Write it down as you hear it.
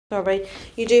sorry,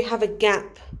 you do have a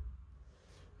gap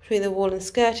between the wall and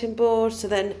skirting board. So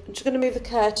then I'm just going to move the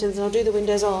curtains and I'll do the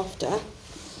windows after.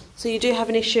 So you do have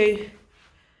an issue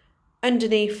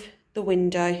underneath the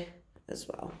window as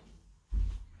well.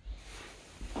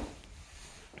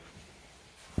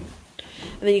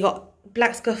 And then you got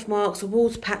black scuff marks, the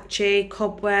walls patchy,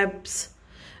 cobwebs.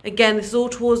 Again, this is all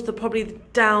towards the probably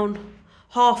down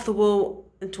half the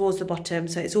wall and towards the bottom,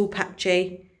 so it's all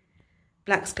patchy.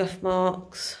 Black scuff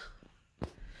marks. If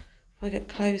I get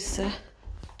closer,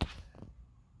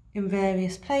 in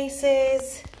various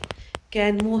places.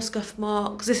 Again, more scuff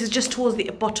marks. This is just towards the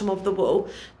bottom of the wall.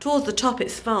 Towards the top,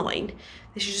 it's fine.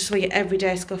 This is just where your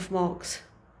everyday scuff marks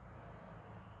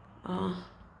are.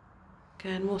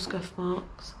 Again, more scuff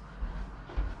marks.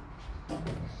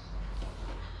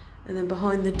 And then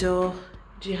behind the door,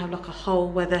 you have like a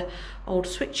hole where the old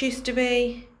switch used to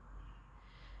be.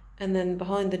 And then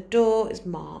behind the door is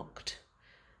marked.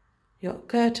 You got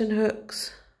curtain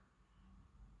hooks.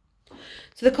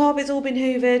 So the carpet's all been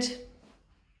hoovered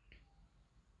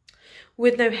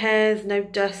with no hairs, no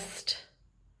dust.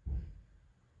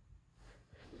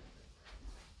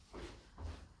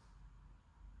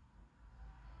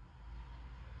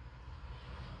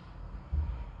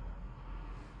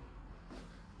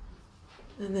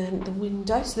 And then the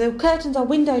window, so the curtains are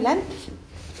window length.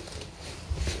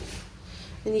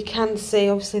 And you can see,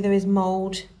 obviously there is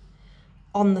mould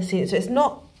on the ceiling. So it's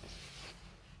not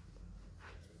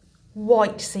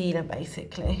white ceiling,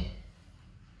 basically.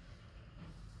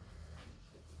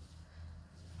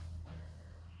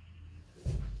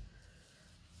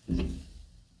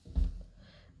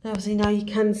 Obviously now you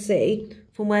can see,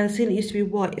 from where the ceiling used to be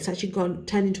white, it's actually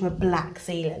turned into a black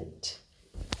sealant.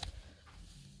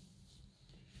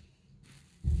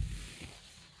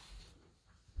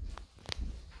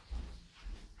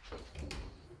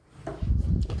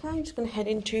 I'm just going to head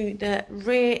into the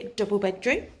rear double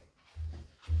bedroom.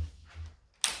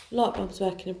 Light bulb's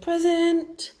working and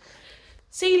present.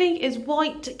 Ceiling is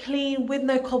white, clean, with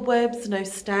no cobwebs, no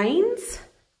stains.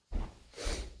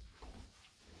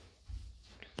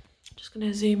 Just going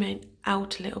to zoom in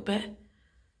out a little bit.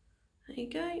 There you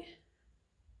go.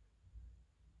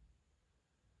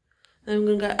 And I'm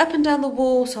going to go up and down the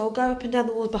wall, so I'll go up and down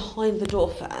the wall behind the door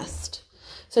first.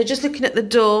 So just looking at the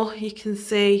door, you can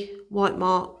see white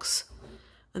marks,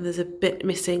 and there's a bit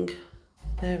missing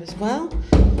there as well.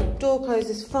 Door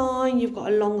closes fine. You've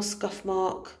got a long scuff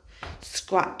mark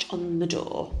scratch on the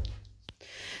door.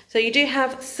 So you do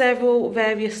have several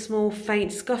various small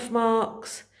faint scuff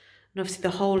marks, and obviously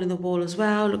the hole in the wall as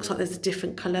well. Looks like there's a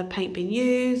different colour paint being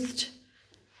used.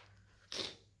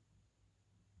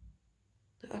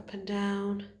 Up and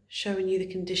down, showing you the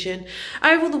condition.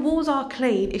 Overall, the walls are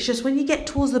clean. It's just when you get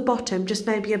towards the bottom, just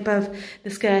maybe above the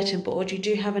skirting board, you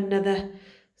do have another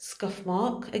scuff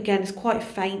mark. Again, it's quite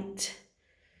faint.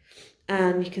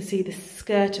 And you can see the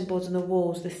skirting boards on the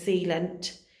walls, the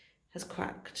sealant has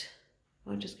cracked.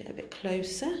 I'll just get a bit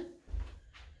closer.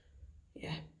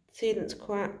 Yeah, sealant's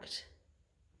cracked.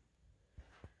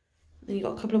 Then you've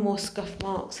got a couple of more scuff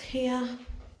marks here.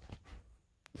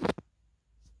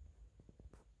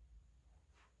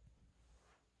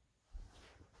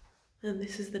 And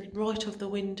this is the right of the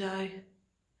window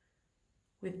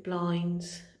with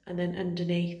blinds, and then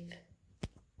underneath.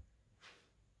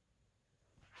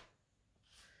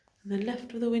 And then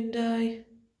left of the window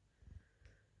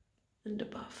and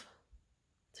above.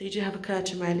 So you do have a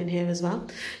curtain rail in here as well.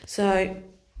 So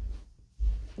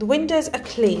the windows are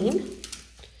clean.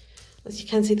 As you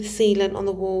can see, the sealant on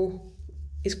the wall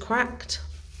is cracked.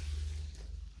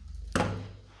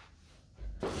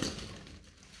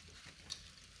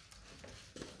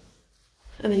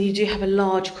 And then you do have a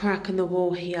large crack in the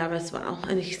wall here as well.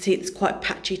 And you can see it's quite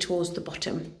patchy towards the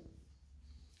bottom.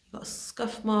 You've got a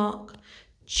scuff mark,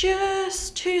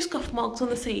 just 2 scuff marks on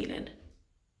the ceiling.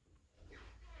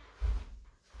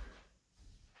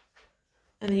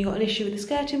 And then you've got an issue with the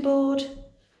skirting board,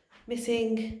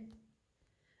 missing.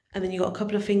 And then you've got a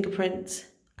couple of fingerprints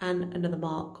and another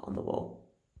mark on the wall.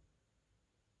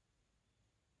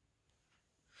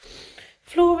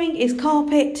 Flooring is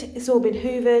carpet, it's all been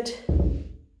hoovered.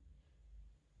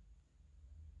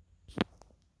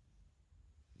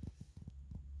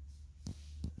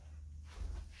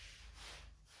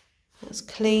 That's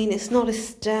clean, it's not a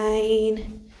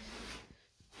stain.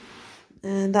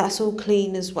 And that's all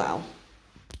clean as well.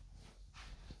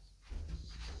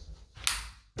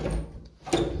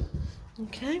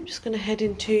 Okay, I'm just going to head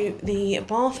into the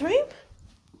bathroom.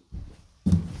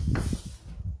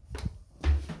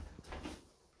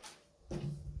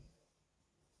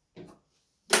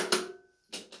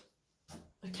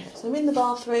 Okay, so I'm in the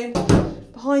bathroom.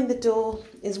 behind the door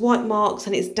is white marks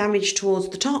and it's damaged towards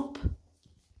the top.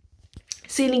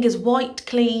 Ceiling is white,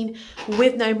 clean,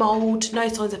 with no mould, no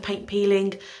signs of paint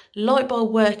peeling. Light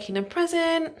bulb working and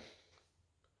present.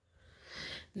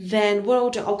 Then what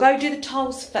I'll do, I'll go do the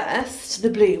tiles first, the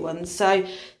blue ones. So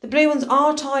the blue ones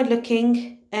are tied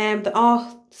looking. There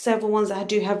are several ones that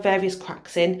do have various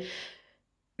cracks in.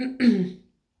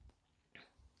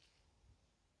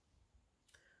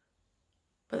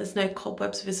 But there's no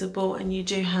cobwebs visible, and you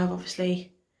do have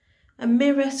obviously a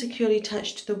mirror securely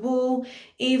attached to the wall.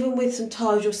 Even with some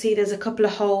tiles, you'll see there's a couple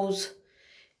of holes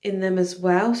in them as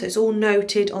well. So it's all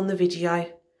noted on the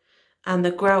video, and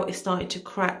the grout is starting to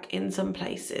crack in some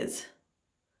places.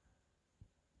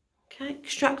 Okay,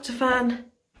 extractor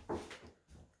fan,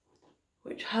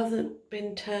 which hasn't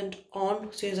been turned on.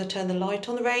 As soon as I turn the light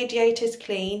on, the radiator is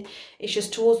clean. It's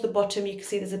just towards the bottom, you can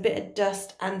see there's a bit of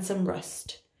dust and some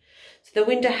rust. So the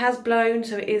window has blown,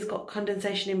 so it is got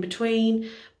condensation in between.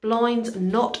 Blinds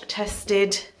not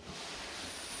tested.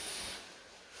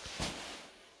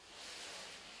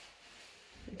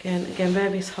 Again,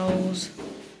 various holes.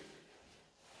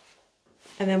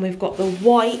 And then we've got the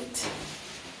white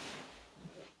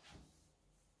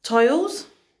tiles.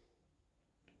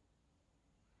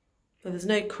 So there's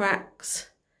no cracks,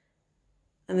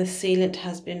 and the sealant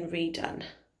has been redone.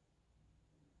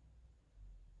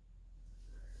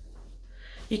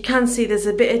 You can see there's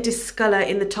a bit of discolour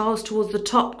in the tiles towards the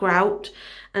top grout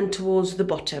and towards the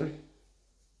bottom.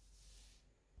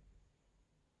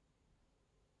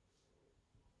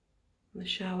 The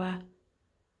shower,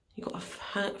 you've got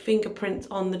a fingerprint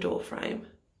on the door frame.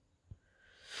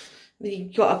 Then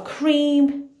you've got a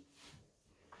cream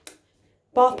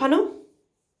bath panel.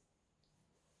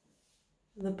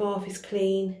 The bath is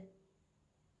clean,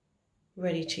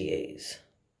 ready to use.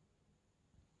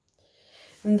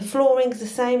 And the flooring is the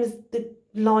same as the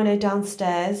lino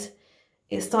downstairs.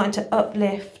 It's starting to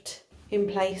uplift in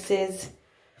places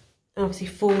and obviously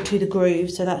fall to the groove,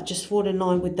 so that just fall in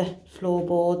line with the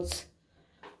floorboards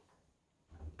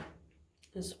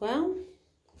as well.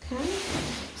 Okay,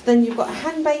 so then you've got a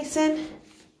hand basin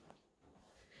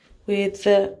with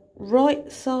the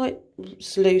right side,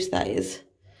 it's loose that is,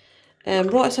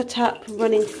 right side tap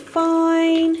running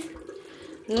fine,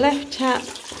 left tap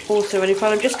also running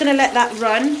fine. I'm just going to let that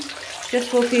run just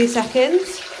for a few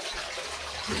seconds,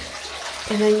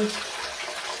 and then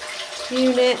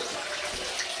unit,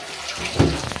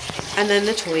 and then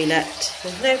the toilet.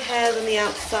 There's no hairs on the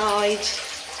outside,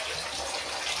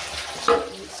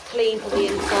 it's clean from the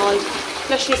inside,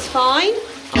 flush is fine.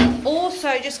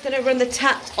 Also just going to run the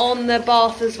tap on the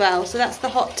bath as well, so that's the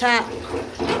hot tap,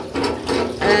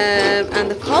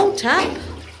 and the cold tap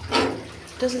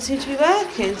doesn't seem to be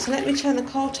working, so let me turn the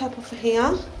cold tap off of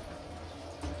here.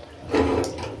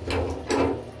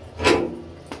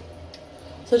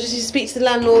 So I just need to speak to the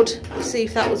landlord to see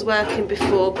if that was working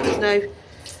before, but there's no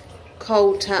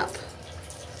cold tap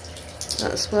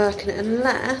that's working,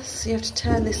 unless you have to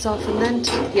turn this off and then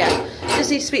yeah, just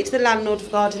need to speak to the landlord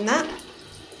regarding that.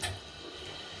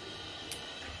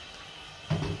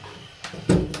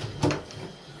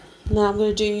 Now I'm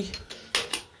going to do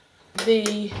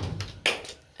the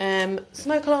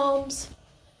smoke alarms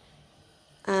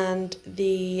and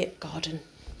the garden.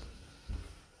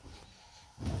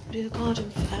 Do the garden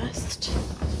first.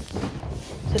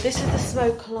 So this is the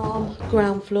smoke alarm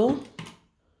ground floor.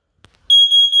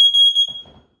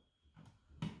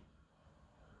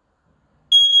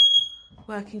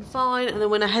 Working fine, and then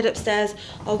when I head upstairs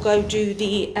I'll go do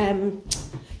the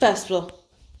first floor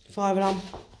fire alarm.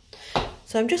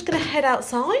 So I'm just going to head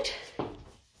outside.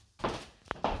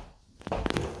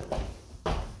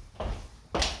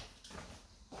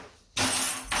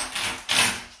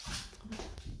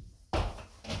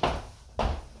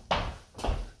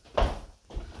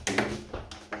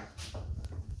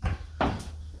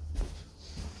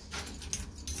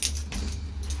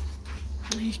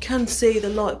 You can see the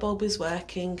light bulb is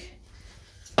working.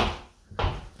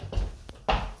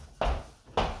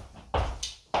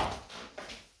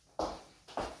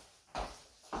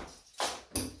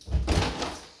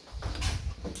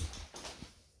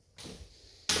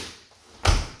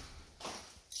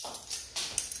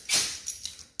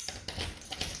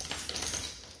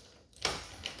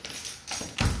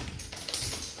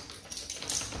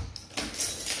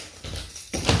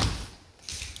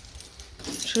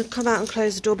 I'm going to come out and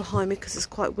close the door behind me because it's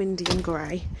quite windy and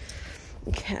grey.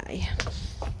 Okay.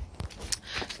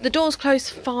 The door's closed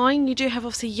fine. You do have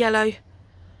obviously yellow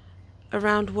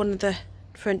around one of the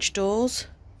French doors.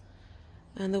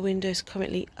 And the window's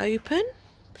currently open.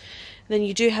 And then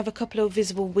you do have a couple of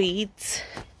visible weeds.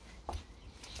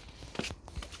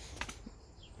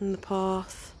 and the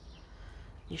path,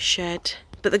 your shed.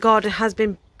 But the garden has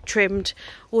been trimmed,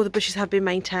 all the bushes have been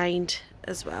maintained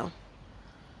as well.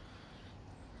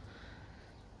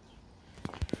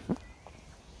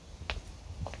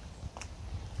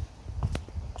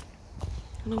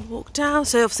 And I'll walk down,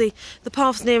 so obviously the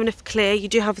path's near enough clear. You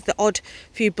do have the odd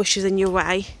few bushes in your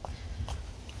way.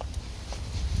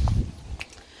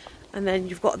 And then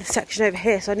you've got this section over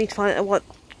here, so I need to find out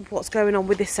what's going on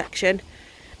with this section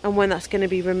and when that's going to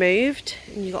be removed.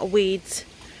 And you've got weeds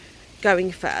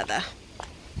going further.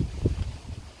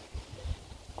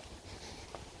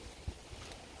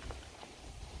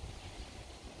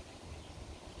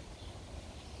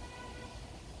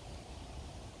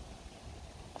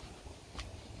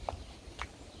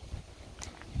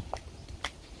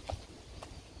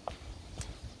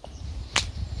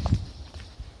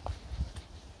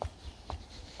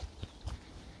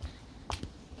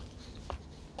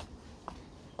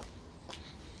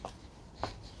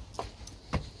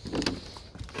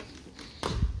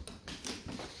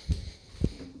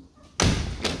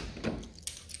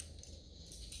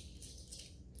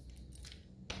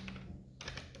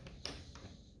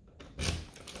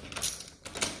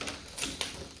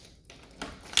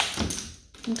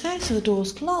 Okay, so the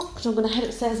door's locked. I'm going to head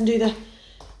upstairs and do the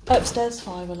upstairs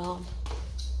fire alarm.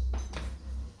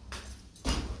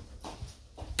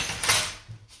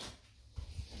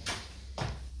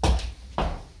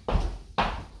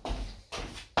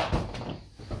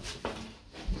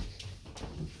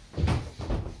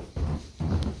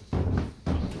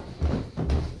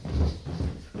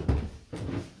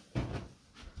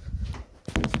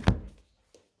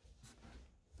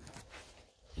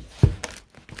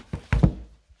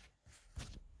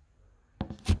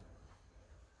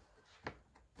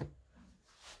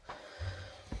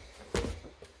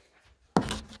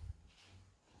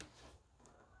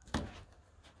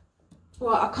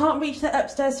 Right, I can't reach the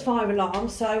upstairs fire alarm,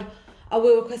 so I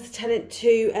will request the tenant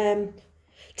to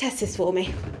test this for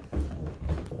me.